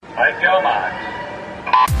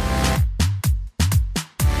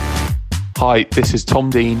Hi, this is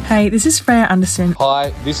Tom Dean. Hey, this is Freya Anderson.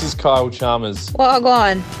 Hi, this is Kyle Chalmers.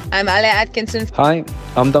 Wagwan, I'm Ale Atkinson. Hi,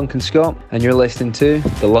 I'm Duncan Scott, and you're listening to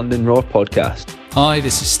the London Raw podcast. Hi,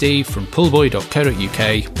 this is Steve from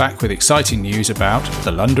pullboy.co.uk, back with exciting news about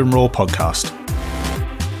the London Raw podcast.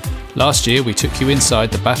 Last year, we took you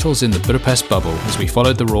inside the battles in the Budapest bubble as we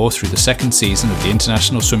followed the Raw through the second season of the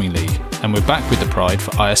International Swimming League, and we're back with the pride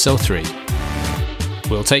for ISL 3.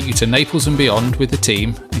 We'll take you to Naples and beyond with the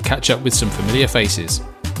team and catch up with some familiar faces.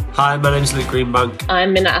 Hi, my name is Luke Greenbank.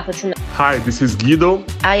 I'm Minna Atherton. Hi, this is Guido.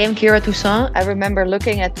 I am Kira Toussaint. I remember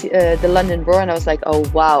looking at the London Raw and I was like, oh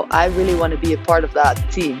wow, I really want to be a part of that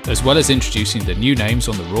team. As well as introducing the new names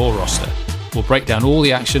on the Raw roster. We'll break down all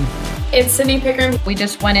the action. It's Sydney Pickering. We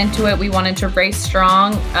just went into it. We wanted to race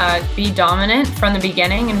strong, be dominant from the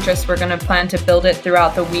beginning, and we're going to plan to build it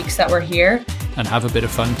throughout the weeks that we're here. And have a bit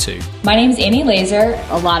of fun too. My name's Annie Laser.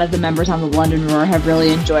 A lot of the members on the London Roar have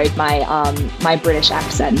really enjoyed my my British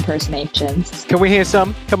accent impersonations. Can we hear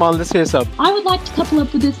some? Come on, let's hear some. I would like to couple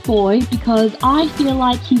up with this boy because I feel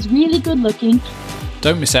like he's really good looking.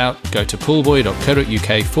 Don't miss out. Go to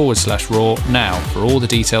pullboy.co.uk/raw now for all the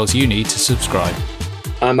details you need to subscribe.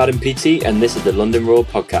 I'm Adam Peaty, and this is the London Raw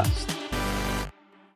podcast.